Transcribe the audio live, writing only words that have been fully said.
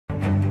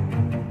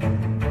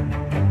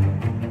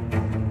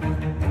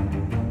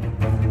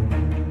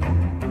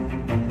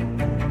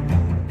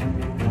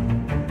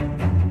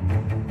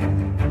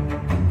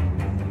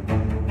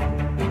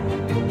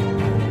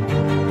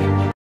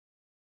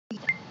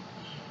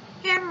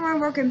everyone,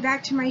 welcome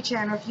back to my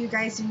channel. If you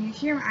guys are new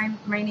here,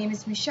 my name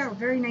is Michelle.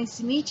 Very nice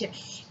to meet you.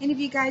 And if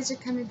you guys are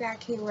coming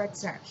back, hey,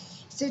 what's up?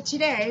 So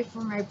today,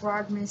 for my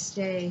Vlogmas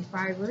Day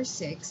 5 or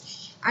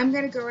 6, I'm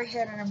going to go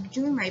ahead and I'm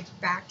doing my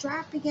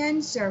backdrop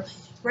again. So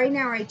right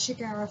now I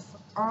took off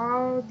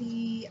all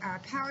the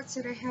palettes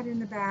that I had in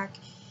the back,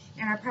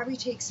 and I'll probably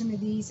take some of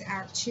these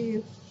out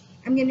too.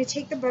 I'm going to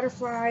take the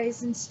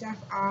butterflies and stuff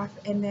off,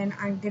 and then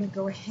I'm going to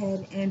go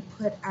ahead and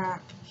put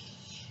up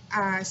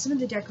some of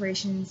the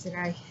decorations that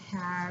I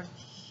have.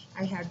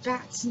 I have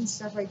bats and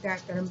stuff like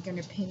that that I'm going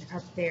to pin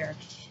up there.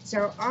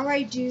 So all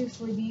I do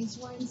for these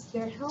ones,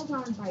 they're held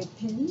on by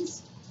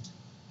pins.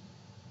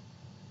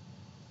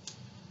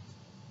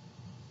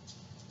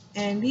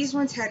 And these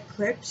ones had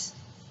clips,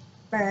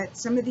 but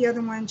some of the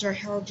other ones are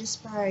held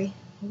just by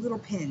little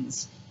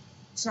pins.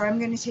 So I'm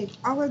going to take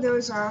all of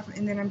those off,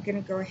 and then I'm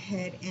going to go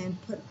ahead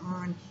and put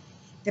on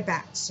the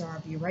bats. So I'll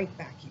be right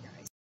back, you guys.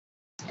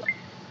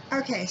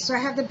 Okay, so I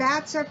have the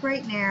bats up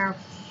right now.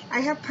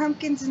 I have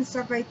pumpkins and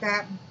stuff like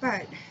that,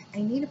 but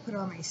I need to put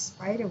all my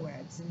spider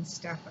webs and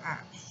stuff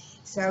up.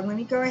 So let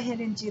me go ahead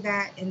and do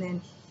that, and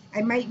then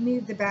I might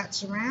move the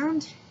bats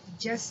around,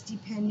 just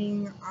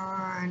depending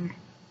on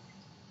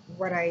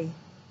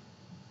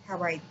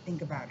how I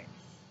think about it.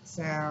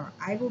 So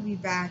I will be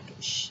back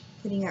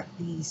putting up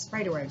the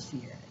spider webs for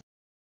you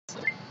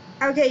guys.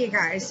 Okay, you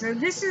guys, so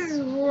this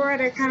is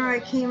what I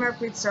kind of came up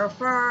with so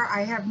far.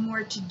 I have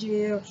more to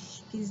do,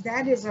 because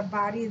that is a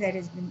body that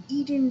has been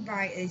eaten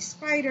by a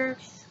spider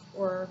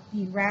or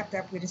being wrapped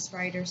up with a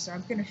spider, so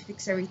I'm going to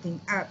fix everything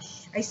up.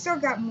 I still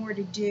got more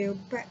to do,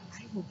 but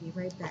I will be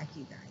right back,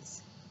 you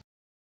guys.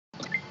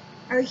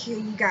 Okay,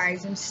 you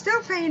guys, I'm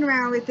still playing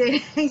around with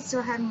it. I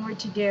still have more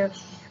to do,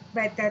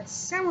 but that's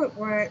somewhat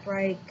what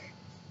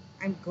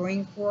I'm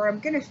going for. I'm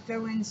going to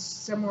fill in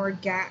some more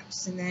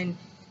gaps and then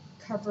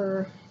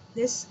cover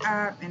this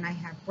up, and I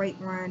have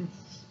white one,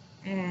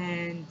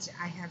 and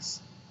I have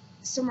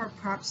some more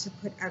props to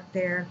put up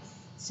there.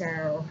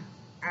 So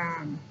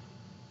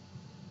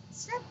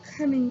it's not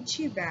coming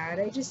too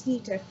bad. I just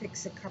need to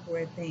fix a couple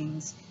of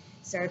things.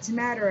 So it's a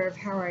matter of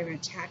how I'm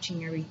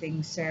attaching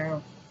everything,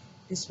 so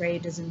this way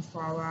it doesn't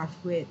fall off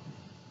with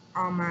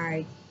all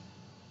my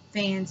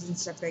fans and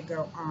stuff that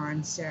go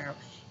on. So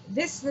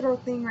this little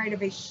thing right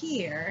over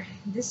here,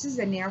 this is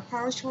a nail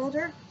polish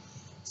holder.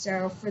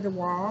 So for the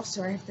wall,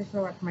 so I have to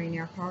fill up my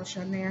nail polish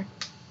on there.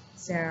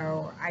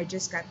 So I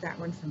just got that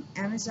one from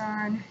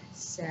Amazon.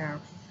 So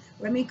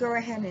let me go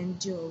ahead and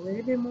do a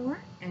little bit more,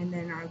 and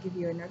then I'll give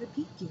you another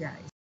peek, you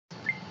guys.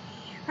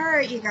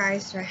 Alright, you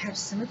guys, so I have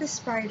some of the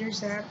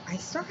spiders up. I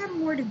still have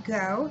more to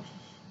go,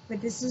 but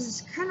this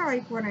is kind of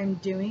like what I'm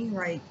doing,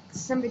 like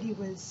somebody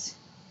was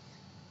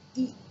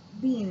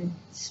being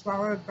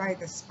swallowed by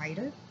the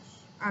spider.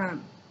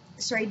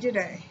 So I did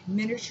a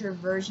miniature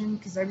version,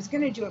 because I was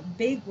going to do a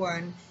big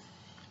one,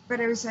 but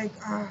I was like,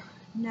 oh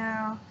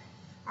no,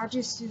 I'll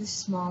just do the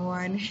small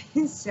one.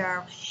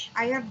 So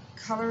I have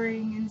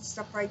coloring and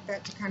stuff like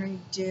that to kind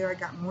of do. I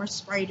got more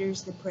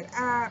spiders to put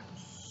up.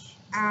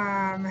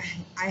 I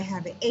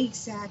have an egg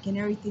sac and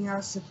everything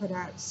else to put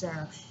up, so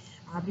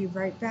I'll be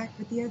right back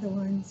with the other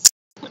ones.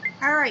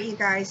 Alright, you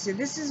guys, so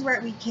this is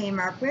what we came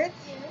up with.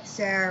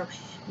 So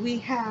we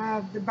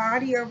have the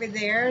body over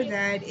there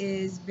that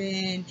is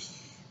been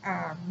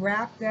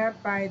wrapped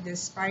up by the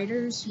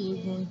spiders who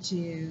are going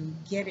to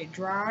get it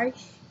dry.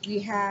 We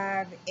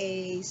have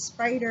a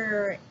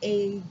spider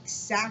egg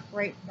sac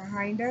right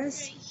behind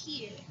us. Right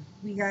here.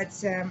 We got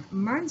some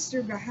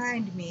monster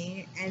behind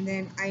me, and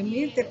then I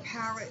moved the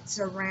palettes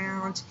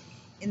around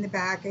in the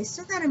back. I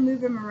still got to move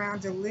them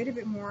around a little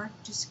bit more.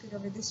 Just scoot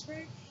over this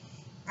way.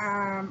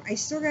 I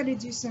still got to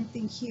do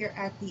something here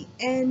at the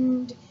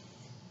end.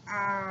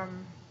 I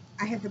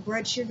have the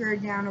blood sugar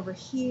down over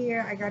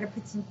here. I got to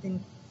put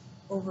something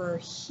over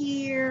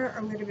here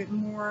a little bit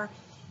more.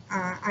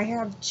 I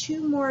have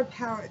 2 more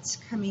palettes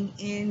coming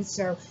in,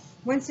 so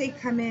once they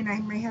come in, I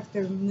might have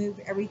to move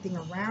everything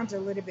around a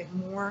little bit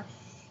more.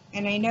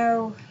 And I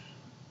know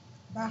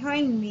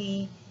behind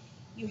me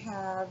you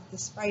have the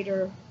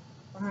spider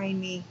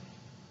behind me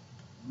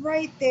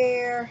right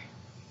there,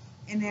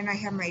 and then I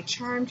have my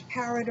Charmed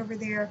palette over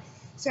there,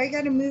 so I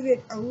got to move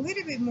it a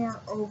little bit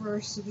more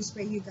over so this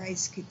way you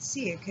guys could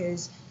see it,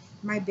 because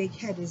my big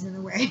head is in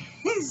the way.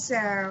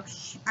 So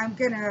I'm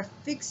gonna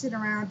fix it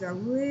around a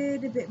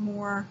little bit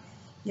more,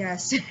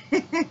 yes.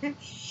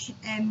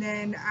 And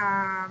then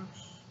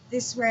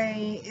this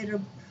way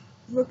it'll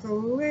look a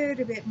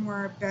little bit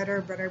more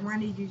better, but I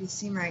wanted you to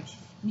see my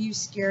new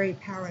scary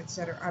palettes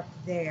that are up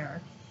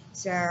there.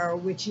 So,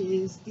 which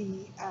is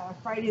the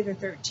Friday the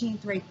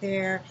 13th right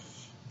there,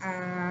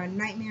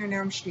 Nightmare on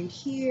Elm Street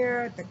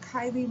here, the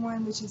Kylie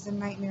one, which is the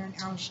Nightmare on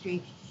Elm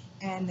Street,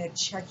 and the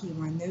Chucky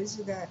one. Those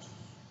are the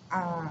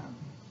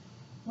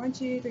 1,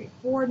 2, 3,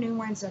 4 new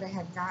ones that I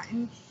have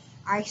gotten.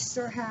 I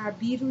still have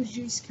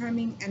Beetlejuice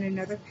coming and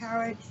another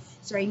palette,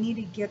 so I need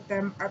to get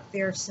them up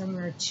there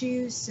somewhere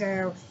too.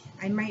 So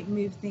I might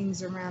move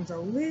things around a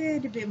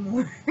little bit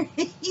more.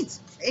 He's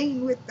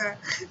playing with the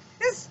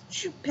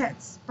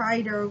pet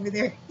spider over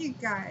there, you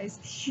guys.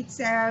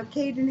 So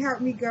Caden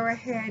helped me go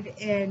ahead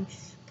and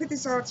put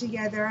this all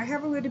together. I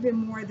have a little bit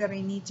more that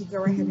I need to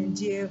go ahead and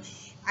do.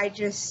 I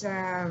just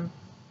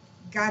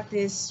got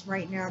this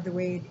right now the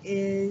way it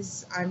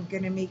is. I'm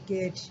gonna make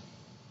it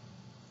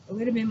a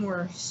little bit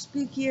more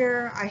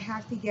spookier. I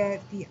have to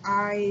get the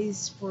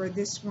eyes for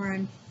this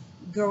one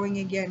going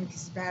again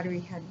because the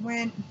battery had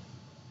went.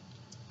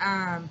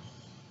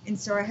 And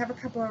so I have a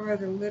couple of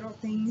other little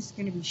things,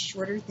 going to be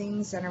shorter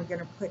things that I'm going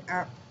to put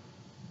up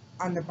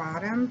on the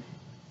bottom.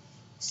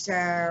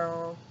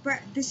 So, but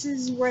this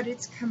is what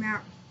it's come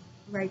out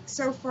like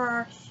so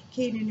far.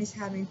 Caden is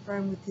having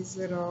fun with his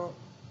little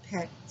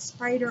pet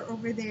spider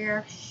over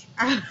there.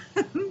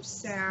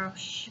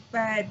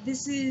 But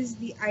this is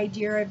the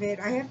idea of it.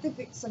 I have to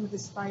fix some of the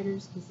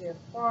spiders because they're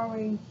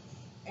falling,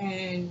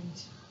 and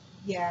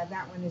yeah,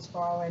 that one is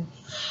falling.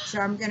 So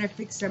I'm gonna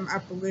fix them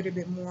up a little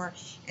bit more.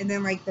 And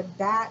then like the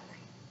bat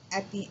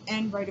at the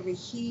end right over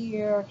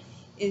here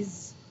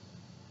is,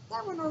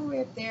 that one all the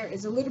way up there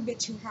is a little bit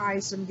too high,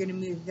 so I'm gonna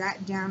move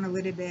that down a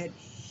little bit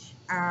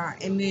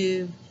and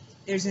move.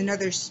 There's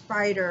another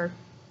spider,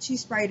 2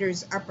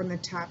 spiders up on the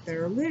top that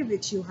are a little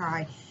bit too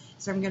high,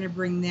 so I'm going to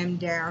bring them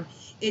down.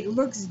 It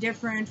looks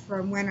different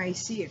from when I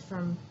see it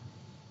from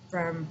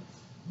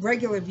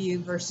regular view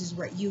versus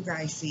what you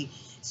guys see.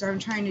 So I'm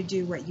trying to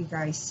do what you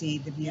guys see,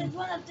 the view. There's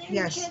one up there,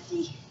 yes.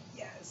 Kathy.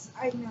 Yes,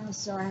 I know,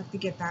 so I have to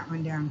get that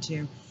one down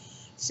too.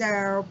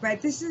 So,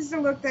 but this is the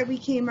look that we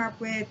came up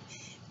with.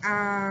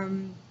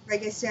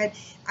 Like I said,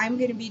 I'm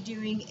going to be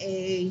doing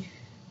a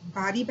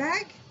body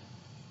bag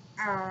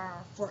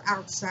for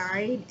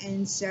outside,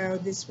 and so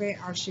this way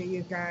I'll show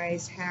you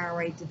guys how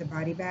I did the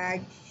body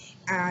bag.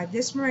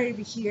 This one right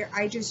over here,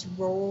 I just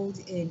rolled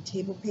in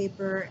table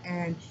paper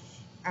and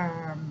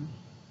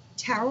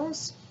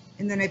towels,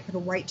 and then I put a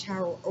white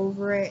towel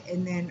over it,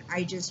 and then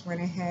I just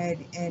went ahead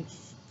and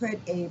put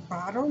a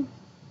bottle,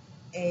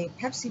 a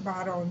Pepsi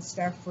bottle and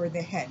stuff for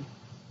the head.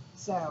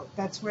 So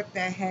that's what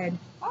the head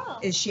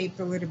is shaped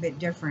a little bit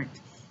different.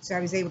 So I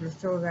was able to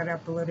fill that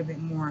up a little bit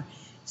more.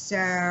 So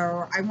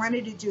I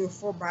wanted to do a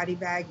full body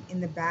bag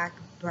in the back,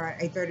 but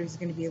I thought it was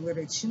going to be a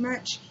little too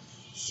much.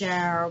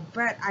 So,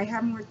 but I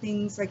have more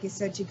things, like I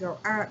said, to go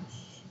up.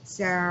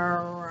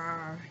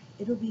 So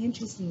it'll be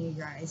interesting, you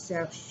guys.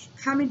 So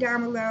comment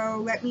down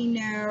below. Let me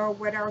know,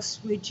 what else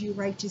would you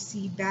like to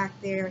see back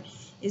there?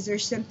 Is there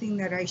something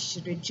that I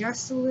should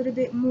adjust a little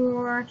bit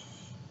more?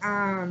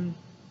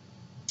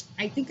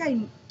 I think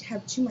I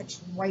have too much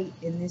white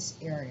in this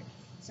area,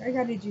 so I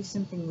got to do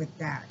something with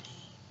that.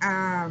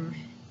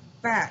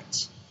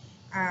 But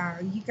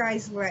you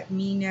guys let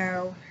me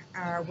know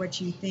what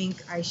you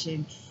think I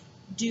should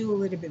do a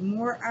little bit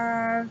more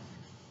of,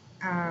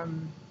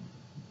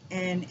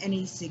 and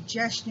any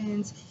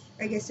suggestions.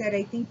 Like I said,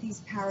 I think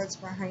these palettes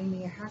behind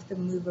me, I have to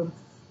move them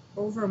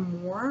over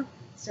more,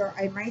 so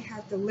I might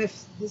have to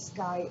lift this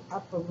guy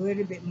up a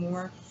little bit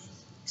more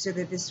so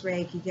that this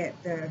way I could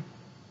get the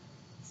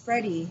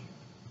Freddy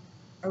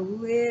a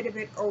little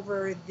bit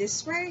over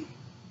this way,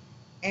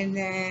 and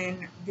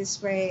then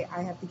this way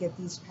I have to get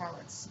these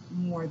palettes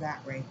more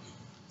that way.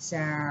 So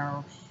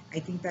I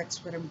think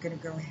that's what I'm going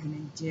to go ahead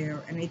and do.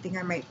 And I think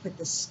I might put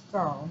the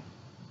skull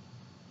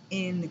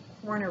in the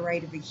corner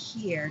right over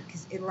here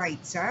because it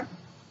lights up.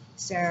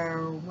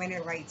 So when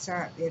it lights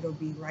up, it'll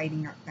be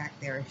lighting up back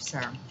there. So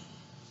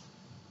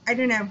I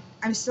don't know.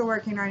 I'm still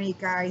working on it,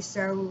 guys.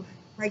 So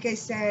like I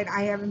said,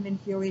 I haven't been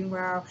feeling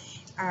well.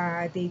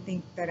 They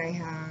think that I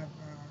have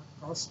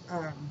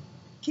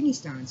kidney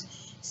stones.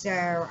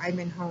 So I've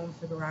been home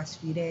for the last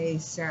few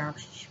days. So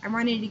I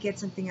wanted to get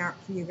something out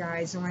for you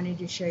guys. I wanted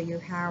to show you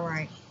how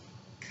I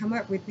come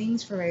up with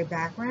things for my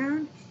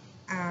background.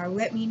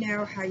 Let me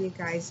know how you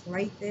guys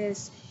like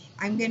this.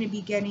 I'm going to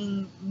be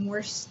getting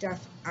more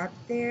stuff up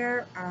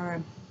there.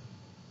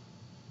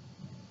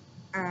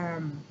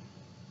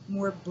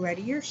 More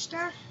bloodier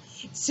stuff.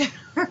 So,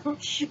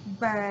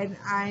 but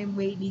I'm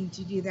waiting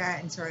to do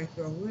that until I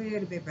feel a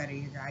little bit better,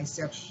 you guys.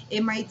 So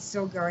it might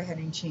still go ahead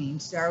and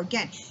change. So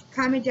again,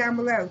 comment down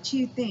below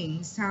 2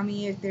 things. Tell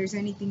me if there's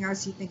anything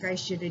else you think I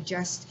should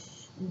adjust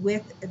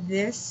with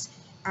this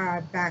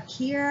back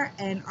here,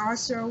 and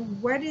also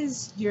what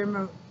is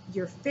your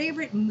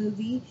favorite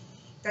movie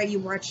that you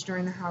watched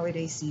during the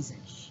holiday season.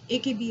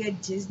 It could be a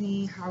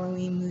Disney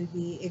Halloween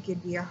movie, it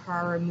could be a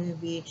horror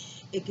movie,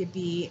 it could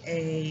be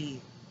a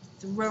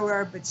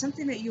thriller, but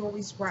something that you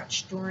always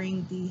watch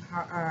during the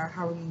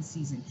Halloween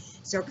season.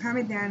 So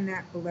comment down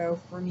that below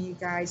for me, you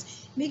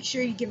guys. Make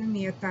sure you're giving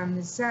me a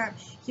thumbs up.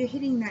 You're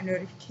hitting that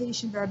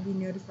notification bell to be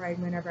notified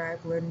whenever I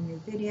upload a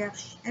new video,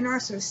 and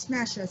also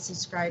smash that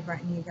subscribe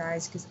button, you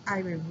guys, because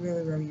I would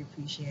really, really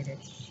appreciate it.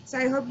 So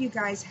I hope you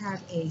guys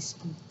have a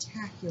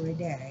spectacular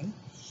day,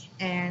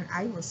 and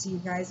I will see you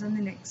guys on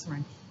the next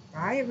one.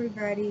 Bye,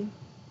 everybody.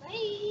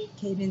 Bye.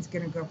 Caden's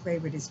gonna go play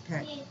with his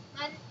pet.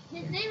 Bye.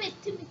 His name is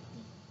Timothy.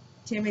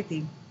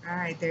 Timothy. All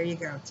right, there you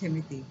go,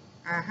 Timothy.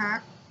 Uh-huh.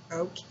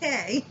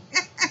 Okay.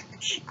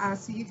 I'll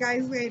see you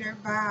guys later.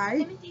 Bye.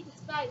 Timothy the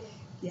spider.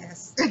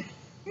 Yes.